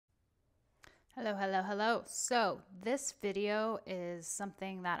Hello, hello, hello. So this video is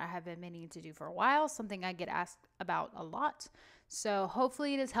something that I have been meaning to do for a while, something I get asked about a lot. So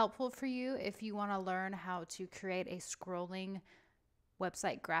hopefully it is helpful for you if you want to learn how to create a scrolling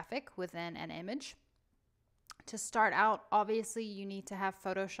website graphic within an image. To start out, obviously you need to have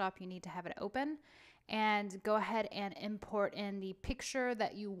Photoshop, you need to have it open, and go ahead and import in the picture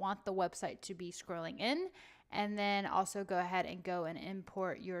that you want the website to be scrolling in, and then also go ahead and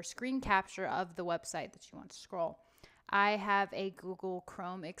import your screen capture of the website that you want to scroll. I have a Google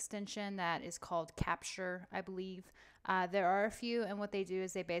Chrome extension that is called Capture, I believe. There are a few, and what they do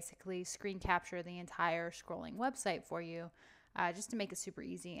is they basically screen capture the entire scrolling website for you, just to make it super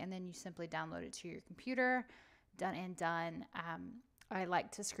easy, and then you simply download it to your computer. Done and done. I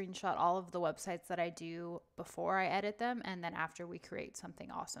like to screenshot all of the websites that I do before I edit them and then after we create something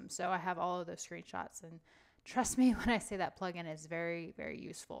awesome. So I have all of those screenshots, and trust me when I say that plugin is very, very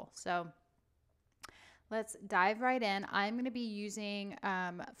useful. So let's dive right in. I'm going to be using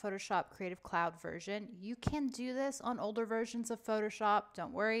Photoshop Creative Cloud version. You can do this on older versions of Photoshop.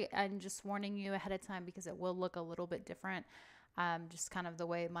 Don't worry. I'm just warning you ahead of time because it will look a little bit different. Just kind of the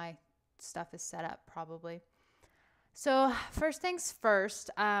way my stuff is set up probably. So first things first,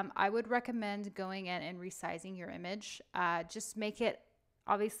 I would recommend going in and resizing your image. Just make it,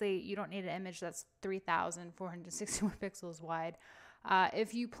 obviously you don't need an image that's 3,461 pixels wide.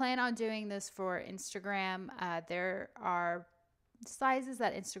 If you plan on doing this for Instagram, there are sizes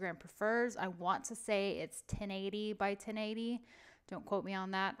that Instagram prefers. I want to say it's 1080 by 1080. Don't quote me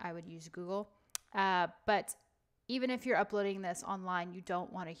on that. I would use Google. But even if you're uploading this online, you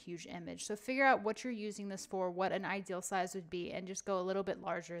don't want a huge image. So figure out what you're using this for, what an ideal size would be, and just go a little bit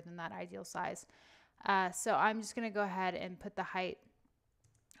larger than that ideal size. So I'm just going to go ahead and put the height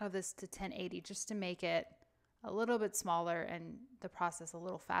of this to 1080 just to make it a little bit smaller and the process a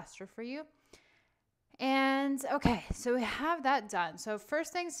little faster for you. And okay, so we have that done. So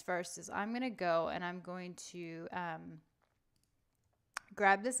first things first is I'm going to go and I'm going to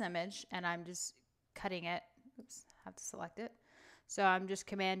grab this image and I'm just cutting it. Oops, have to select it. So I'm just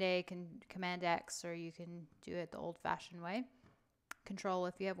Command A, Command X, or you can do it the old fashioned way. Control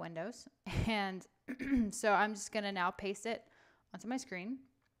if you have Windows. And so I'm just going to now paste it onto my screen.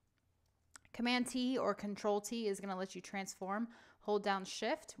 Command T or Control T is going to let you transform. Hold down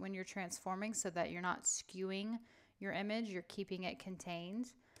Shift when you're transforming so that you're not skewing your image. You're keeping it contained.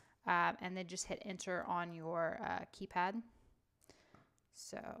 And then just hit Enter on your keypad.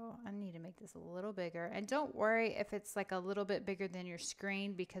 So I need to make this a little bigger. And don't worry if it's like a little bit bigger than your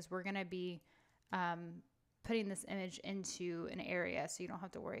screen because we're going to be putting this image into an area so you don't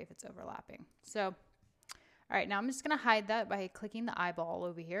have to worry if it's overlapping. So, all right, now I'm just going to hide that by clicking the eyeball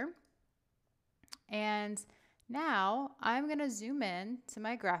over here. And now I'm going to zoom in to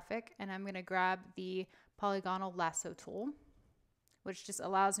my graphic and I'm going to grab the polygonal lasso tool, which just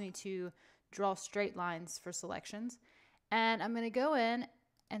allows me to draw straight lines for selections. And I'm going to go in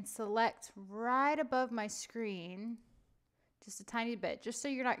and select right above my screen, just a tiny bit, just so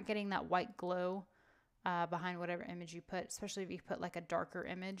you're not getting that white glow behind whatever image you put, especially if you put like a darker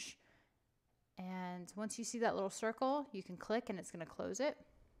image. And once you see that little circle, you can click and it's going to close it.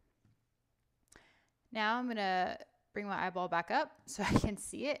 Now I'm going to bring my eyeball back up so I can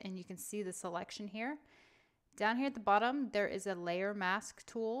see it and you can see the selection here. Down here at the bottom, there is a layer mask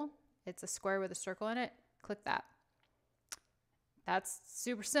tool. It's a square with a circle in it. Click that. That's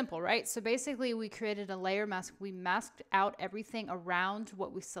super simple, right? So basically we created a layer mask. We masked out everything around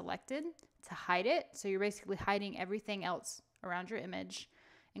what we selected to hide it. So you're basically hiding everything else around your image,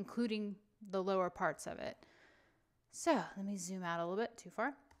 including the lower parts of it. So let me zoom out a little bit, too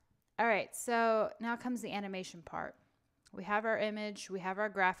far. All right, so now comes the animation part. We have our image, we have our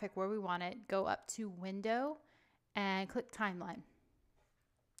graphic where we want it. Go up to Window and click Timeline.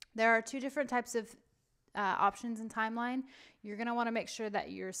 There are two different types of options in Timeline. You're going to want to make sure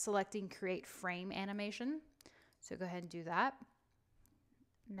that you're selecting Create Frame Animation. So go ahead and do that.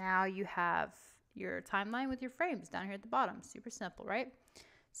 Now you have your timeline with your frames down here at the bottom. Super simple, right?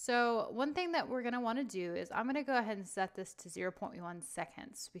 So one thing that we're going to want to do is I'm going to go ahead and set this to 0.1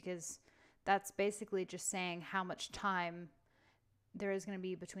 seconds because that's basically just saying how much time there is going to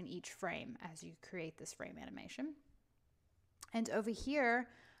be between each frame as you create this frame animation. And over here,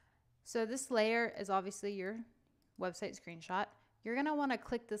 so this layer is obviously your website screenshot. You're going to want to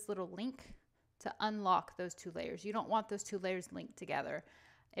click this little link to unlock those two layers. You don't want those two layers linked together.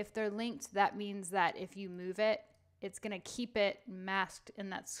 If they're linked, that means that if you move it, it's going to keep it masked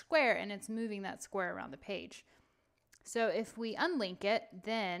in that square and it's moving that square around the page. So if we unlink it,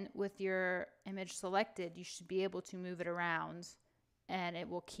 then with your image selected, you should be able to move it around and it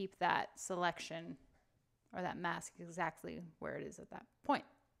will keep that selection or that mask exactly where it is at that point.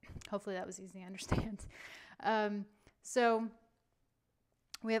 Hopefully that was easy to understand. So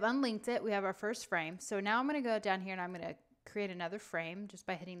we have unlinked it. We have our first frame. So now I'm going to go down here and I'm going to create another frame just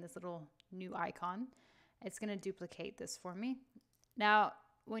by hitting this little new icon. It's going to duplicate this for me. Now,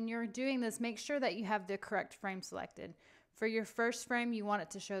 when you're doing this, make sure that you have the correct frame selected. For your first frame, you want it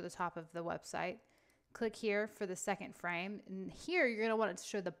to show the top of the website. Click here for the second frame. And here, you're going to want it to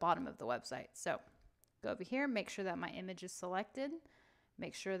show the bottom of the website. So go over here, make sure that my image is selected.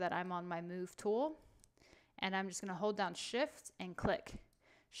 Make sure that I'm on my move tool. And I'm just going to hold down Shift and click.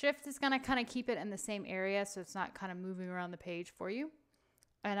 Shift is going to kind of keep it in the same area so it's not kind of moving around the page for you.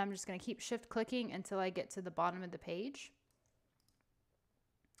 And I'm just going to keep Shift clicking until I get to the bottom of the page.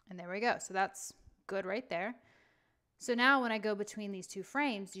 And there we go. So that's good right there. So now when I go between these two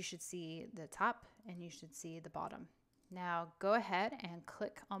frames, you should see the top and you should see the bottom. Now go ahead and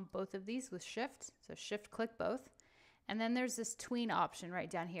click on both of these with Shift. So Shift click both. And then there's this tween option right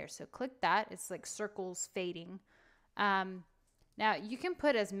down here. So click that. It's like circles fading. Now you can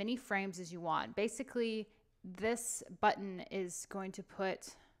put as many frames as you want. Basically, this button is going to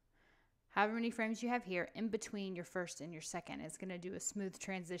put however many frames you have here in between your first and your second. It's going to do a smooth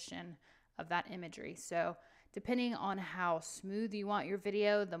transition of that imagery. So depending on how smooth you want your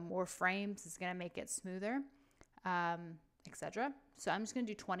video, the more frames is going to make it smoother, etc. So I'm just going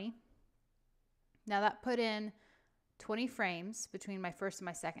to do 20. Now that put in 20 frames between my first and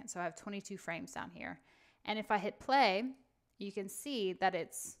my second. So I have 22 frames down here. And if I hit play, you can see that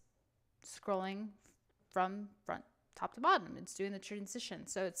it's scrolling from top to bottom. It's doing the transition.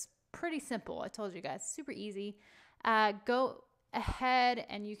 So it's pretty simple. I told you guys, super easy. Go ahead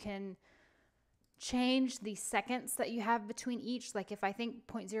and you can change the seconds that you have between each. Like if I think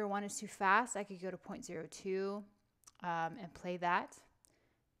 0.01 is too fast, I could go to 0.02 and play that.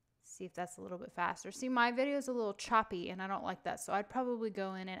 See if that's a little bit faster. See, my video is a little choppy and I don't like that. So I'd probably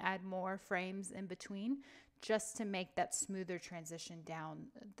go in and add more frames in between just to make that smoother transition down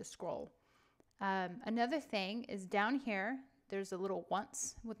the scroll. Another thing is down here, there's a little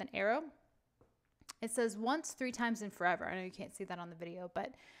once with an arrow. It says once 3 times and forever. I know you can't see that on the video,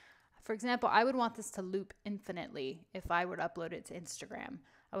 but for example, I would want this to loop infinitely if I were to upload it to Instagram.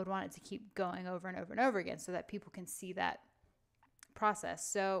 I would want it to keep going over and over and over again so that people can see that process.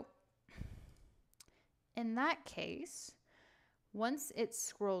 So in that case, once it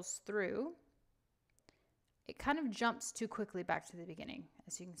scrolls through, it kind of jumps too quickly back to the beginning,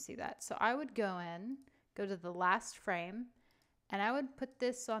 as you can see that. So I would go to the last frame, and I would put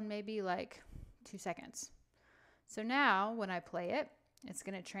this on maybe like 2 seconds. So now when I play it, it's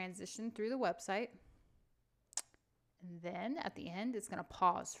going to transition through the website. And then at the end, it's going to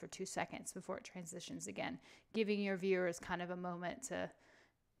pause for 2 seconds before it transitions again, giving your viewers kind of a moment to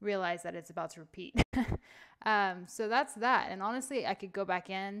realize that it's about to repeat. So that's that. And honestly, I could go back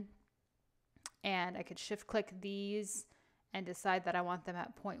in and I could shift click these and decide that I want them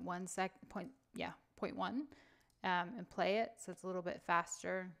at 0.1 and play it so it's a little bit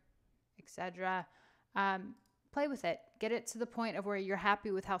faster, etc. Play with it. Get it to the point of where you're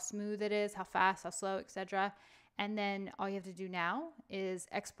happy with how smooth it is, how fast, how slow, etc. And then all you have to do now is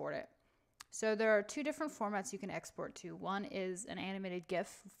export it. So there are 2 different formats you can export to. One is an animated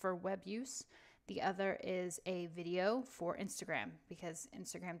GIF for web use. The other is a video for Instagram because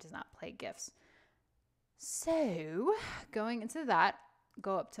Instagram does not play GIFs. So going into that,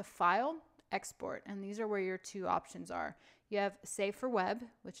 go up to File, Export, and these are where your 2 options are. You have Save for Web,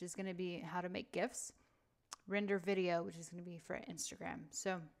 which is going to be how to make GIFs, Render Video, which is going to be for Instagram.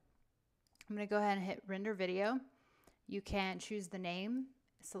 So I'm going to go ahead and hit Render Video. You can choose the name,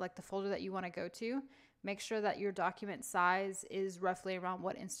 select the folder that you want to go to. Make sure that your document size is roughly around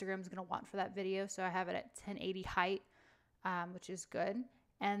what Instagram is going to want for that video. So I have it at 1080 height, which is good.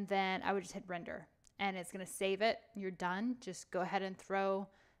 And then I would just hit Render. And it's going to save it. You're done. Just go ahead and throw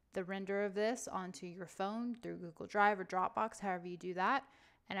the render of this onto your phone through Google Drive or Dropbox, however you do that,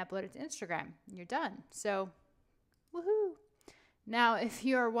 and upload it to Instagram. You're done. So, woohoo! Now, if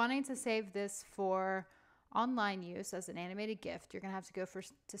you're wanting to save this for online use as an animated GIF, you're going to have to go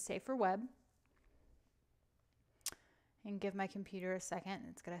to Save for Web. And give my computer a second.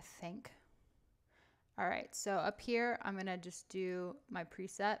 It's going to think. All right, so up here, I'm going to just do my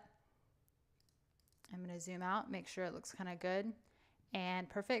preset. I'm going to zoom out, make sure it looks kind of good and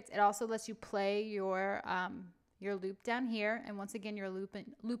perfect. It also lets you play your loop down here. And once again, your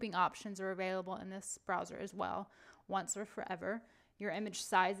looping options are available in this browser as well, once or forever. Your image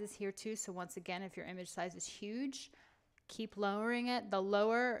size is here too. So once again, if your image size is huge, keep lowering it. The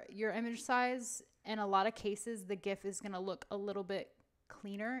lower your image size, in a lot of cases, the GIF is going to look a little bit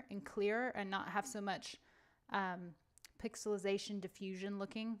cleaner and clearer and not have so much pixelization diffusion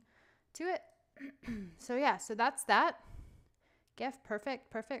looking to it. So yeah, so that's that GIF.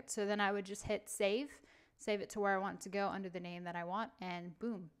 Perfect. So then I would just hit save it to where I want it to go under the name that I want, and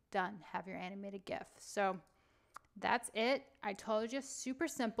boom, done. Have your animated GIF. So that's it. I told you, super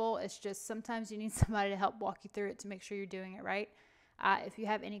simple. It's just sometimes you need somebody to help walk you through it to make sure you're doing it right. If you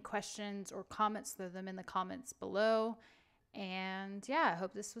have any questions or comments, throw them in the comments below. And yeah, I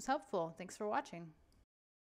hope this was helpful. Thanks for watching.